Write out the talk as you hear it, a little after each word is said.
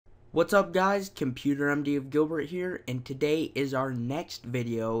What's up guys, Computer MD of Gilbert here, and today is our next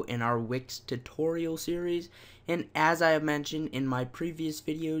video in our Wix tutorial series. And as I have mentioned in my previous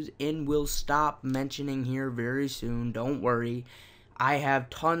videos and will stop mentioning here very soon, don't worry, I have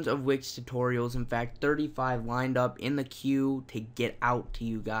tons of Wix tutorials, in fact 35 lined up in the queue to get out to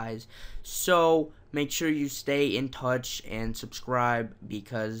you guys. So make sure you stay in touch and subscribe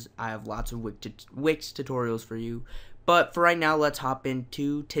because I have lots of Wix tutorials for you. But for right now, let's hop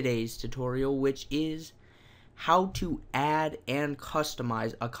into today's tutorial, which is how to add and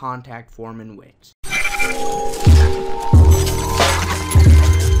customize a contact form in Wix.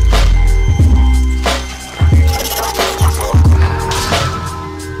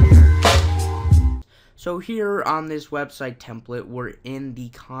 So here on this website template, we're in the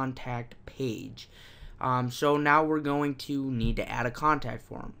contact page. So now we're going to need to add a contact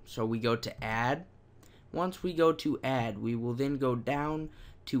form. So we go to add. Once we go to add, we will then go down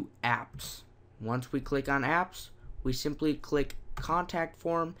to apps. Once we click on apps, we simply click contact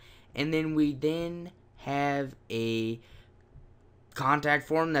form, and then we have a contact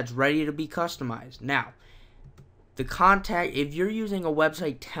form that's ready to be customized. Now, if you're using a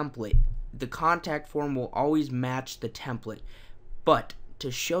website template, the contact form will always match the template. But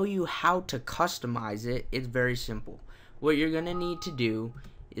to show you how to customize it, it's very simple. What you're going to need to do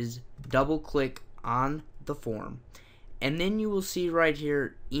is double click on the form, and then you will see right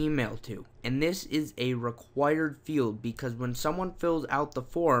here email to, and this is a required field because when someone fills out the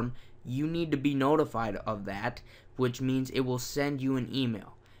form, you need to be notified of that, which means it will send you an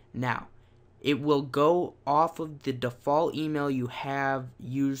email. Now, it will go off of the default email you have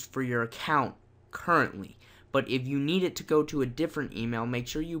used for your account currently, but if you need it to go to a different email, make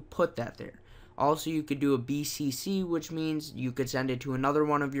sure you put that there. Also, you could do a BCC, which means you could send it to another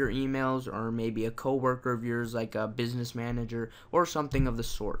one of your emails, or maybe a coworker of yours, like a business manager or something of the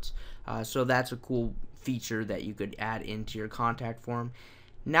sorts. So that's a cool feature that you could add into your contact form.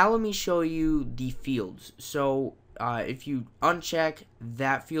 Now let me show you the fields. So if you uncheck,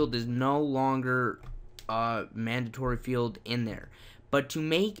 that field is no longer a mandatory field in there. But to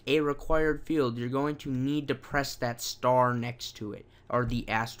make a required field, you're going to need to press that star next to it, or the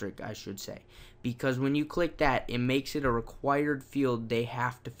asterisk, I should say. Because when you click that, it makes it a required field they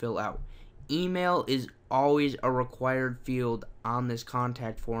have to fill out. Email is always a required field on this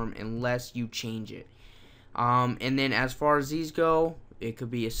contact form unless you change it. And then as far as these go, it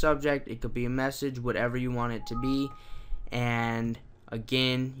could be a subject, it could be a message, whatever you want it to be. And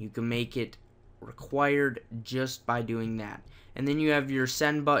again, you can make it required just by doing that. And then you have your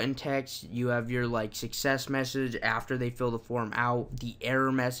send button text, you have your success message after they fill the form out, the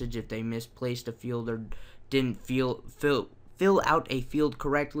error message if they misplaced a field or didn't fill out a field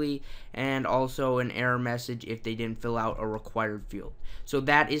correctly, and also an error message if they didn't fill out a required field. So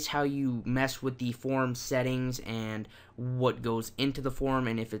that is how you mess with the form settings and what goes into the form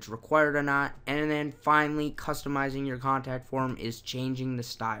and if it's required or not. And then finally, customizing your contact form is changing the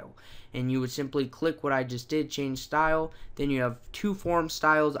style. And you would simply click what I just did, change style. Then you have two form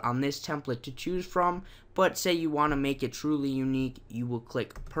styles on this template to choose from. But say you want to make it truly unique, you will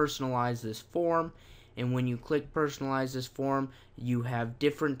click personalize this form. And when you click personalize this form, you have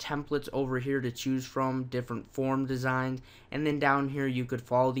different templates over here to choose from, different form designs, and then down here you could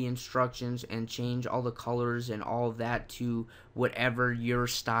follow the instructions and change all the colors and all of that to whatever your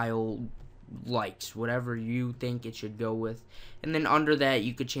style likes, whatever you think it should go with. And then under that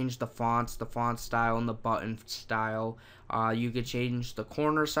you could change the fonts, the font style, and the button style. You could change the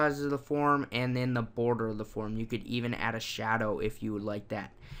corner sizes of the form and then the border of the form. You could even add a shadow if you would like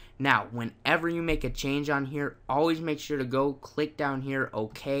that. Now, whenever you make a change on here, always make sure to go click down here,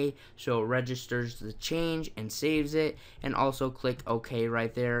 OK, so it registers the change and saves it, and also click OK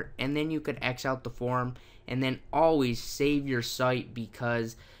right there, and then you could X out the form, and then always save your site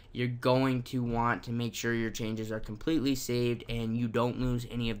because you're going to want to make sure your changes are completely saved and you don't lose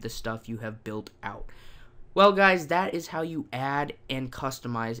any of the stuff you have built out. Well guys, that is how you add and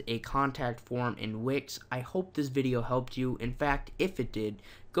customize a contact form in Wix. I hope this video helped you. In fact, if it did,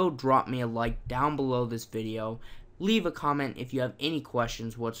 go drop me a like down below this video. Leave a comment if you have any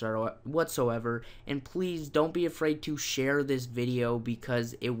questions whatsoever, and please don't be afraid to share this video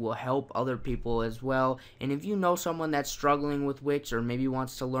because it will help other people as well. And if you know someone that's struggling with Wix or maybe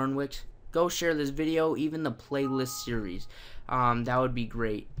wants to learn Wix, go share this video, even the playlist series. That would be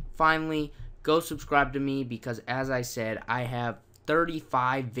great. Finally, go subscribe to me because, as I said, I have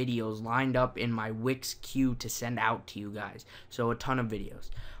 35 videos lined up in my Wix queue to send out to you guys. So a ton of videos.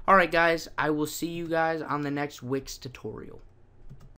 Alright guys, I will see you guys on the next Wix tutorial.